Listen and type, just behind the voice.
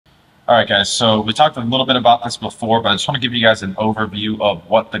All right, guys, so we talked a little bit about this before, but I just want to give you guys an overview of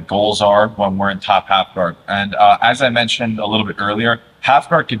what the goals are when we're in top half guard. And as I mentioned a little bit earlier, half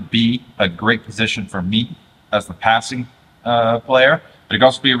guard could be a great position for me as the passing player, but it could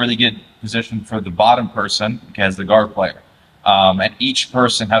also be a really good position for the bottom person as the guard player. And each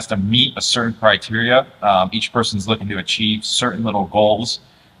person has to meet a certain criteria. Each person's looking to achieve certain little goals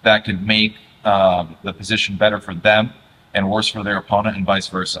that could make the position better for them and worse for their opponent, and vice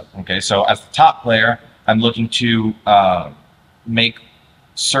versa. Okay, so as the top player, I'm looking to make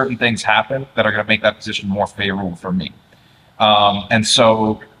certain things happen that are going to make that position more favorable for me. And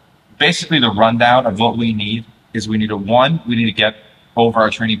so basically the rundown of what we need is we need to get over our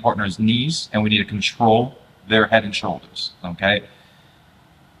training partner's knees, and we need to control their head and shoulders. Okay,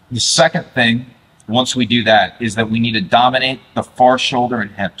 the second thing, once we do that, is that we need to dominate the far shoulder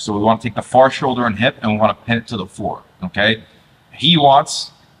and hip. So we want to take the far shoulder and hip and we want to pin it to the floor. Okay, he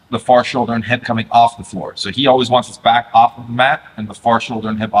wants the far shoulder and hip coming off the floor. So he always wants his back off of the mat and the far shoulder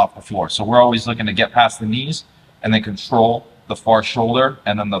and hip off the floor. So we're always looking to get past the knees and then control the far shoulder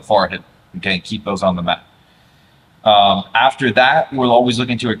and then the far hip. Okay, keep those on the mat. After that, we're always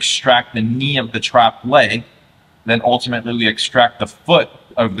looking to extract the knee of the trapped leg. Then ultimately we extract the foot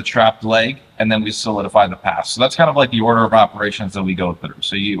of the trapped leg, and then we solidify the pass. So that's kind of like the order of operations that we go through.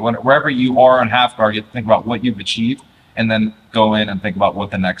 So wherever you are on half guard, you have to think about what you've achieved and then go in and think about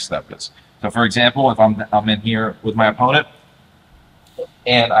what the next step is. So for example, if I'm in here with my opponent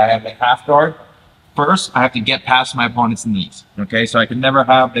and I have a half guard, first I have to get past my opponent's knees. Okay, so I can never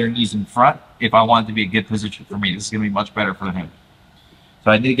have their knees in front if I want it to be a good position for me. This is going to be much better for him.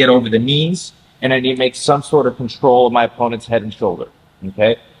 So I need to get over the knees, and I need to make some sort of control of my opponent's head and shoulder.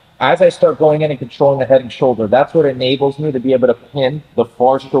 Okay, as I start going in and controlling the head and shoulder, that's what enables me to be able to pin the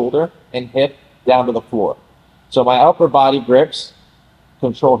far shoulder and hip down to the floor. So my upper body grips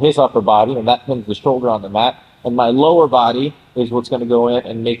control his upper body, and that pins the shoulder on the mat. And my lower body is what's going to go in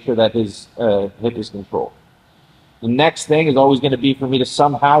and make sure that his hip is controlled. The next thing is always going to be for me to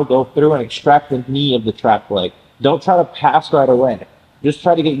somehow go through and extract the knee of the trapped leg. Don't try to pass right away. Just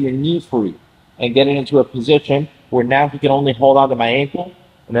try to get your knee free and get it into a position where now he can only hold on to my ankle,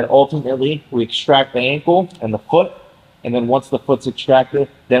 and then ultimately we extract the ankle and the foot, and then once the foot's extracted,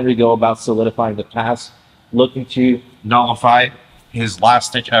 then we go about solidifying the pass, looking to nullify his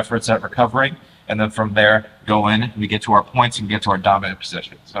last-ditch efforts at recovering, and then from there, go in, we get to our points and get to our dominant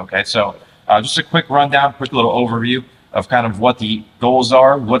positions. Okay, so just a quick rundown, quick little overview of kind of what the goals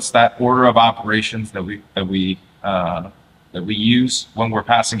are, what's that order of operations that we use when we're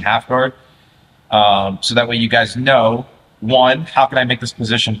passing half guard. So that way you guys know, one, how can I make this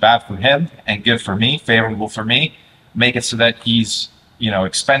position bad for him and good for me, favorable for me, make it so that he's,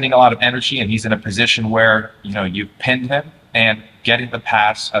 expending a lot of energy and he's in a position where, you've pinned him, and getting the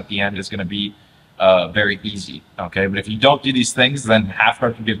pass at the end is going to be very easy. Okay, but if you don't do these things, then half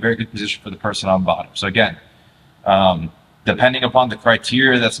guard can be a very good position for the person on bottom. So again, depending upon the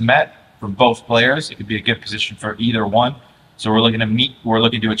criteria that's met from both players, it could be a good position for either one. So we're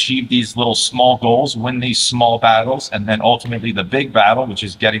looking to achieve these little small goals, win these small battles, and then ultimately the big battle, which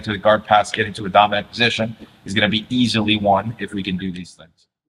is getting to the guard pass, getting to a dominant position, is going to be easily won if we can do these things.